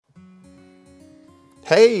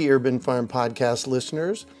Hey, Urban Farm Podcast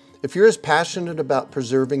listeners. If you're as passionate about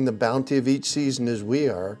preserving the bounty of each season as we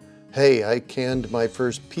are, hey, I canned my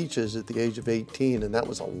first peaches at the age of 18, and that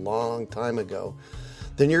was a long time ago,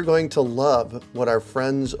 then you're going to love what our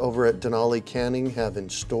friends over at Denali Canning have in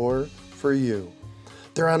store for you.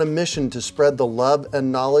 They're on a mission to spread the love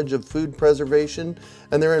and knowledge of food preservation,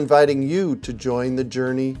 and they're inviting you to join the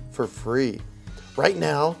journey for free. Right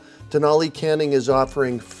now, Denali Canning is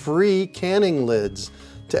offering free canning lids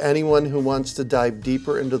to anyone who wants to dive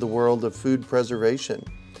deeper into the world of food preservation.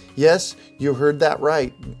 Yes, you heard that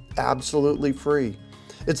right, absolutely free.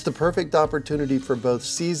 It's the perfect opportunity for both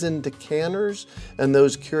seasoned canners and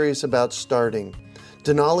those curious about starting.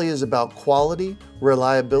 Denali is about quality,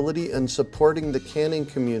 reliability, and supporting the canning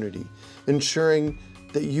community, ensuring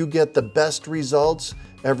that you get the best results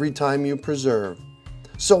every time you preserve.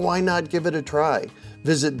 So why not give it a try?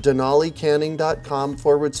 Visit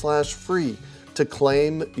denalicanning.com/free to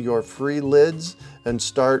claim your free lids and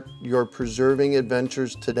start your preserving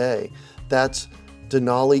adventures today. That's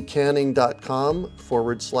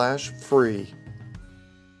denalicanning.com/free.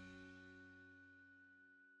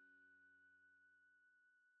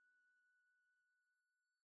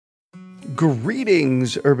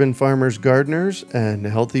 Greetings, urban farmers, gardeners, and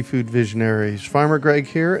healthy food visionaries. Farmer Greg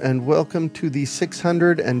here, and welcome to the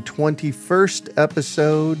 621st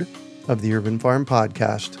episode of the Urban Farm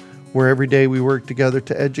Podcast, where every day we work together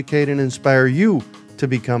to educate and inspire you to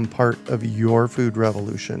become part of your food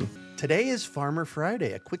revolution. Today is Farmer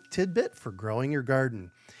Friday, a quick tidbit for growing your garden.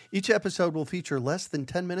 Each episode will feature less than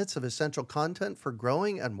 10 minutes of essential content for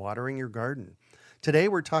growing and watering your garden. Today,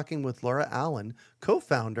 we're talking with Laura Allen,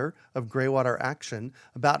 co-founder of Greywater Action,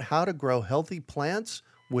 about how to grow healthy plants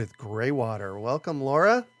with Greywater. Welcome,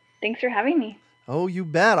 Laura. Thanks for having me. Oh, you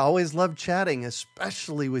bet. Always love chatting,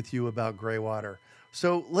 especially with you about Greywater.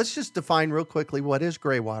 So let's just define real quickly, what is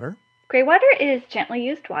Greywater? Greywater is gently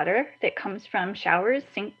used water that comes from showers,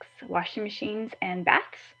 sinks, washing machines, and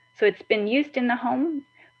baths. So it's been used in the home,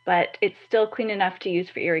 but it's still clean enough to use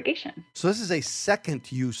for irrigation. So this is a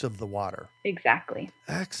second use of the water. Exactly.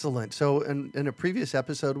 Excellent. So in a previous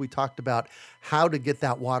episode, we talked about how to get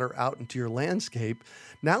that water out into your landscape.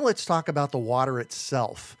 Now let's talk about the water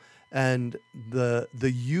itself and the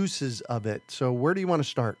uses of it. So where do you want to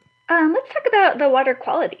start? Let's talk about the water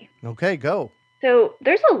quality. Okay, go. So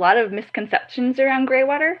there's a lot of misconceptions around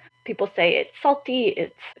Greywater. People say it's salty,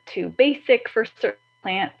 it's too basic for certain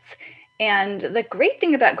plants. And the great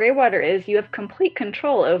thing about Greywater is you have complete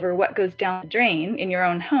control over what goes down the drain in your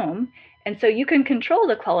own home. And so you can control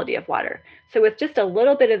the quality of water. So with just a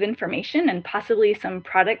little bit of information and possibly some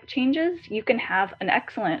product changes, you can have an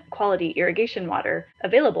excellent quality irrigation water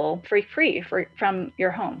available for free from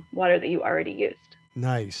your home, water that you already used.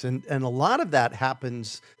 Nice. And a lot of that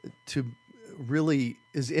happens to really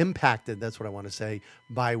is impacted, that's what I want to say,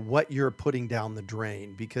 by what you're putting down the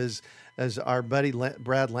drain. Because as our buddy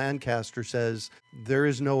Brad Lancaster says, there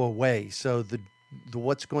is no away. So the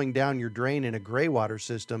what's going down your drain in a Greywater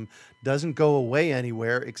system doesn't go away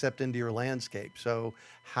anywhere except into your landscape. So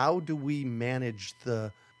how do we manage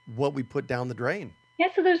what we put down the drain? Yeah,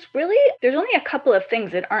 so there's only a couple of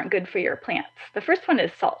things that aren't good for your plants. The first one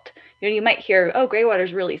is salt. You might hear, oh, Greywater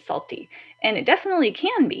is really salty. And it definitely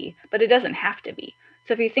can be, but it doesn't have to be.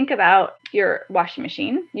 So if you think about your washing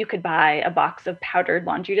machine, you could buy a box of powdered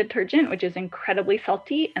laundry detergent, which is incredibly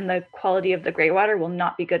salty, and the quality of the Greywater will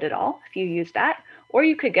not be good at all if you use that. Or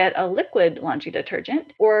you could get a liquid laundry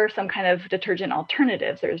detergent or some kind of detergent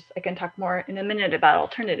alternatives. I can talk more in a minute about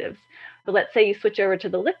alternatives. But let's say you switch over to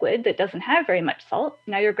the liquid that doesn't have very much salt.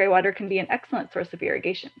 Now your Greywater can be an excellent source of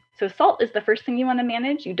irrigation. So salt is the first thing you want to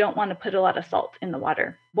manage. You don't want to put a lot of salt in the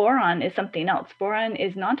water. Boron is something else. Boron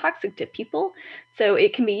is non-toxic to people, so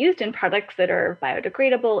it can be used in products that are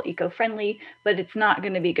biodegradable, eco-friendly, but it's not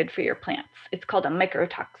going to be good for your plants. It's called a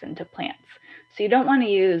mycotoxin to plants. So you don't want to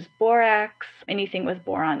use borax, anything with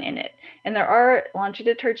boron in it. And there are laundry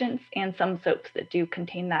detergents and some soaps that do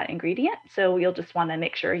contain that ingredient. So you'll just want to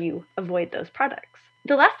make sure you avoid those products.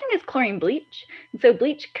 The last thing is chlorine bleach. And so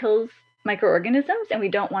bleach kills microorganisms, and we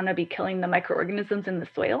don't want to be killing the microorganisms in the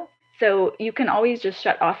soil. So you can always just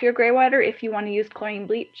shut off your Greywater if you want to use chlorine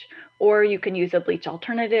bleach, or you can use a bleach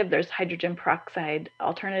alternative. There's hydrogen peroxide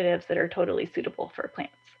alternatives that are totally suitable for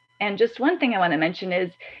plants. And just one thing I want to mention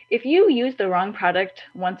is if you use the wrong product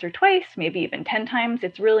once or twice, maybe even 10 times,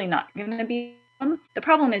 it's really not going to be a problem. The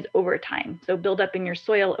problem is over time. So build up in your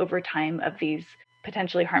soil over time of these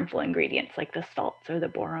potentially harmful ingredients like the salts or the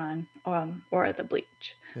boron or the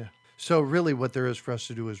bleach. Yeah. So really what there is for us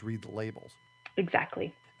to do is read the labels.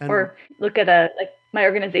 Exactly. Or look at a my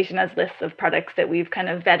organization has lists of products that we've kind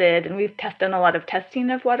of vetted, and we've done a lot of testing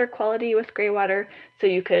of water quality with Greywater. So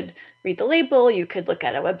you could read the label, you could look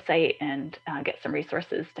at a website and get some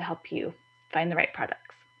resources to help you find the right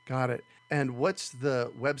products. Got it. And what's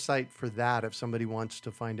the website for that if somebody wants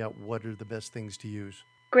to find out what are the best things to use?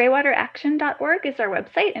 Greywateraction.org is our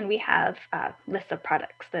website, and we have lists of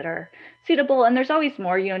products that are suitable. And there's always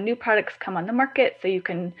more. New products come on the market, so you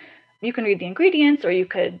can read the ingredients, or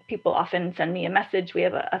people often send me a message. We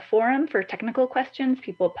have a forum for technical questions.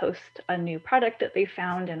 People post a new product that they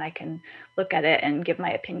found, and I can look at it and give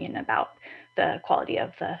my opinion about the quality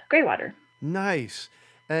of the Greywater. Nice.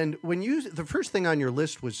 And the first thing on your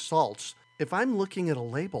list was salts. If I'm looking at a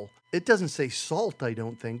label, it doesn't say salt, I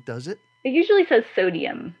don't think, does it? It usually says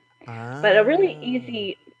sodium. But a really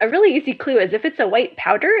easy clue is if it's a white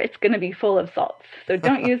powder, it's going to be full of salts. So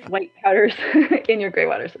don't use white powders in your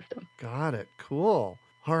Greywater system. Got it. Cool.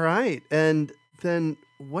 All right. And then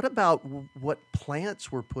what about what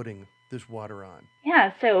plants we're putting this water on?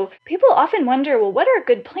 Yeah, so people often wonder, well, what are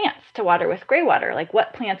good plants to water with Greywater? Like,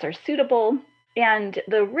 what plants are suitable? And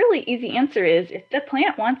the really easy answer is if the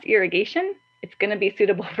plant wants irrigation, it's going to be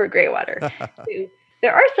suitable for Greywater. So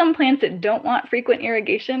there are some plants that don't want frequent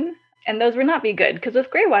irrigation, and those would not be good because with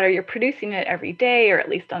Greywater, you're producing it every day or at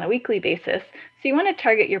least on a weekly basis. So you want to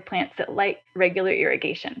target your plants that like regular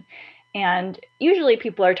irrigation. And usually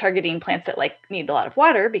people are targeting plants that need a lot of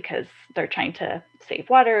water because they're trying to save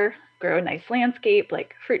water, grow a nice landscape,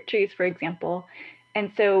 like fruit trees, for example.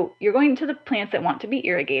 And so you're going to the plants that want to be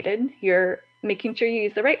irrigated. You're making sure you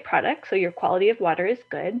use the right product so your quality of water is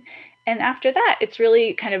good. And after that, it's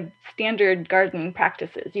really kind of standard gardening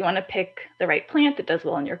practices. You want to pick the right plant that does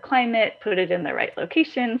well in your climate, put it in the right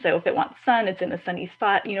location. So if it wants sun, it's in a sunny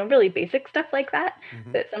spot, really basic stuff like that,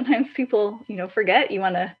 that sometimes people, forget. You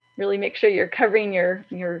want to really make sure you're covering your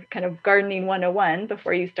kind of gardening 101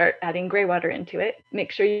 before you start adding Greywater into it.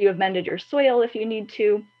 Make sure you have mended your soil if you need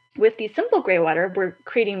to. With the simple Greywater, we're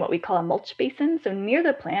creating what we call a mulch basin. So near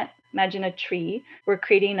the plant, imagine a tree. We're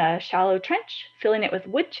creating a shallow trench, filling it with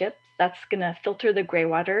wood chips. That's going to filter the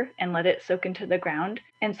Greywater and let it soak into the ground.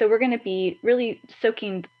 And so we're going to be really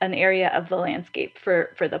soaking an area of the landscape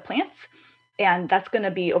for the plants. And that's going to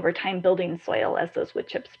be over time building soil as those wood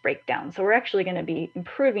chips break down. So we're actually going to be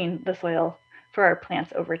improving the soil for our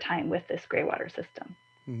plants over time with this Greywater system.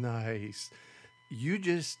 Nice. You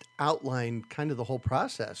just outlined kind of the whole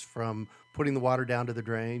process from putting the water down the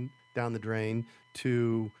drain,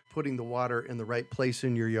 to putting the water in the right place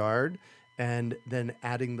in your yard, and then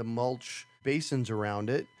adding the mulch basins around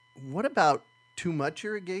it. What about too much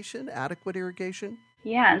irrigation, adequate irrigation?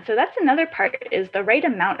 Yeah, and so that's another part is the right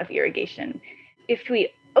amount of irrigation. If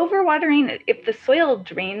the soil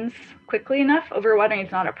drains quickly enough, overwatering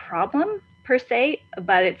is not a problem per se,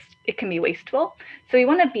 but it can be wasteful. So we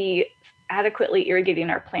want to be adequately irrigating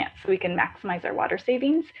our plants so we can maximize our water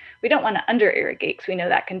savings. We don't want to under irrigate because we know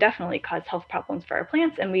that can definitely cause health problems for our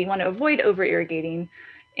plants, and we want to avoid over irrigating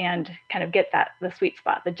and kind of get the sweet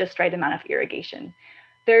spot, the just right amount of irrigation.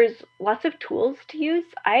 There's lots of tools to use.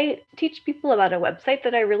 I teach people about a website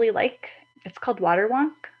that I really like. It's called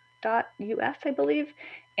waterwonk.us, I believe.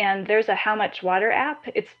 And there's a How Much Water app.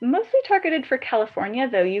 It's mostly targeted for California,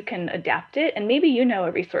 though you can adapt it. And maybe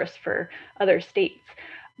a resource for other states.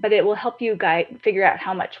 But it will help you figure out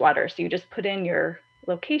how much water. So you just put in your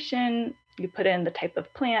location, you put in the type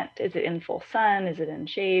of plant. Is it in full sun? Is it in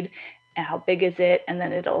shade? And how big is it? And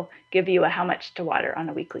then it'll give you how much to water on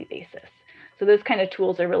a weekly basis. So those kind of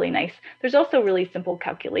tools are really nice. There's also really simple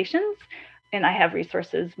calculations. And I have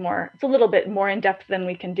resources it's a little bit more in depth than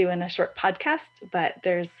we can do in a short podcast, but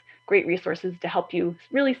there's great resources to help you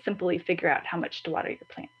really simply figure out how much to water your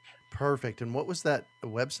plants. Perfect. And what was that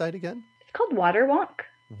website again? It's called Waterwonk.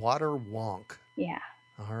 Waterwonk. Yeah.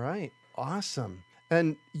 All right. Awesome.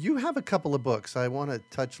 And you have a couple of books. I want to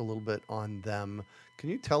touch a little bit on them. Can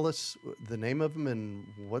you tell us the name of them and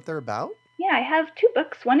what they're about? Yeah, I have two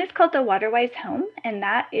books. One is called The Waterwise Home, and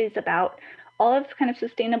that is about all of kind of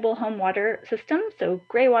sustainable home water systems. So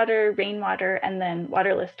Greywater, rainwater, and then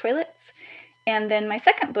waterless toilets. And then my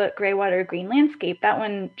second book, Greywater Green Landscape, that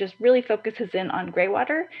one just really focuses in on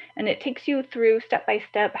Greywater, and it takes you through step by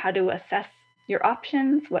step how to assess your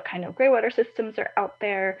options, what kind of Greywater systems are out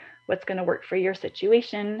there, what's going to work for your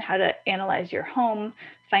situation, how to analyze your home,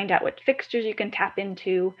 find out what fixtures you can tap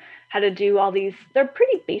into, how to do all these. They're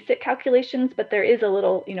pretty basic calculations, but there is a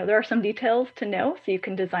little, there are some details to know so you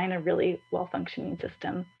can design a really well-functioning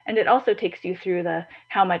system. And it also takes you through the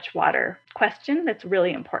how much water question that's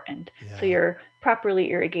really important. Yeah. So you're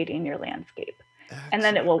properly irrigating your landscape. Excellent. And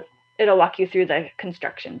then it will it'll walk you through the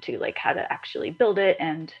construction too, like how to actually build it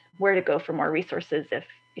and where to go for more resources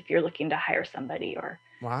if you're looking to hire somebody or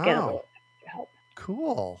get a little help.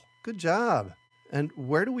 Cool. Good job. And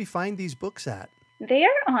where do we find these books at? They are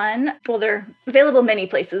they're available many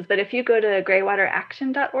places, but if you go to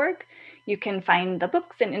greywateraction.org, you can find the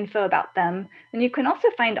books and info about them. And you can also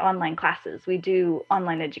find online classes. We do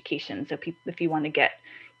online education. So if you want to get,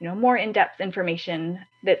 more in-depth information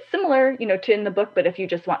that's similar, to in the book, but if you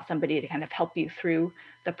just want somebody to kind of help you through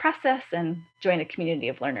the process and join a community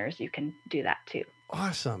of learners, you can do that too.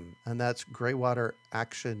 Awesome. And that's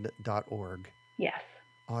greywateraction.org. Yes.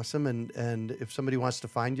 Awesome. And if somebody wants to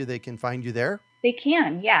find you, they can find you there? They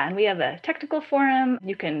can, yeah. And we have a technical forum.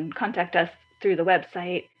 You can contact us through the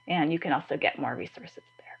website, and you can also get more resources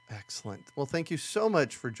there. Excellent. Well, thank you so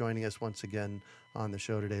much for joining us once again on the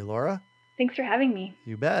show today, Laura. Thanks for having me.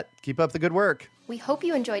 You bet. Keep up the good work. We hope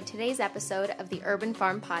you enjoyed today's episode of the Urban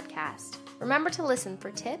Farm Podcast. Remember to listen for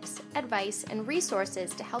tips, advice, and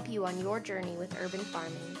resources to help you on your journey with urban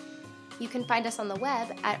farming. You can find us on the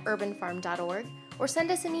web at urbanfarm.org or send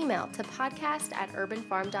us an email to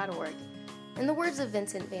podcast@urbanfarm.org. In the words of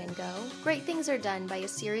Vincent van Gogh, great things are done by a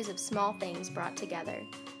series of small things brought together.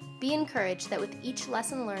 Be encouraged that with each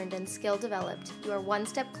lesson learned and skill developed, you are one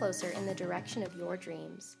step closer in the direction of your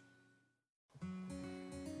dreams.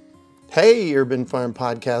 Hey, Urban Farm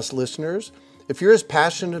Podcast listeners. If you're as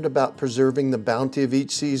passionate about preserving the bounty of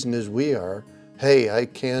each season as we are, hey, I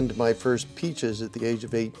canned my first peaches at the age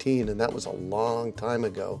of 18, and that was a long time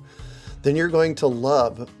ago. Then you're going to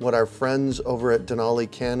love what our friends over at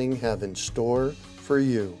Denali Canning have in store for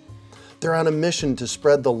you. They're on a mission to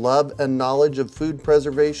spread the love and knowledge of food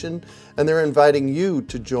preservation, and they're inviting you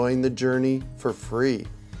to join the journey for free.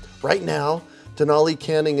 Right now, Denali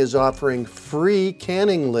Canning is offering free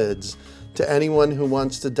canning lids to anyone who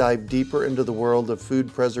wants to dive deeper into the world of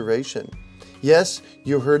food preservation. Yes,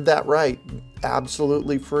 you heard that right,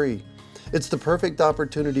 absolutely free. It's the perfect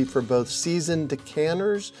opportunity for both seasoned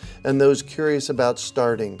canners and those curious about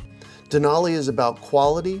starting. Denali is about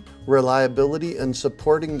quality, reliability, and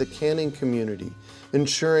supporting the canning community,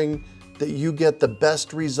 ensuring that you get the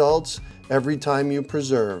best results every time you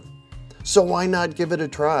preserve. So why not give it a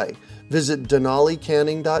try? Visit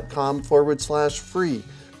denalicanning.com/free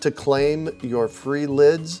to claim your free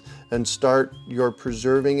lids and start your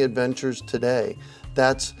preserving adventures today.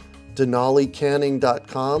 That's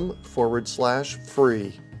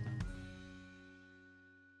denalicanning.com/free.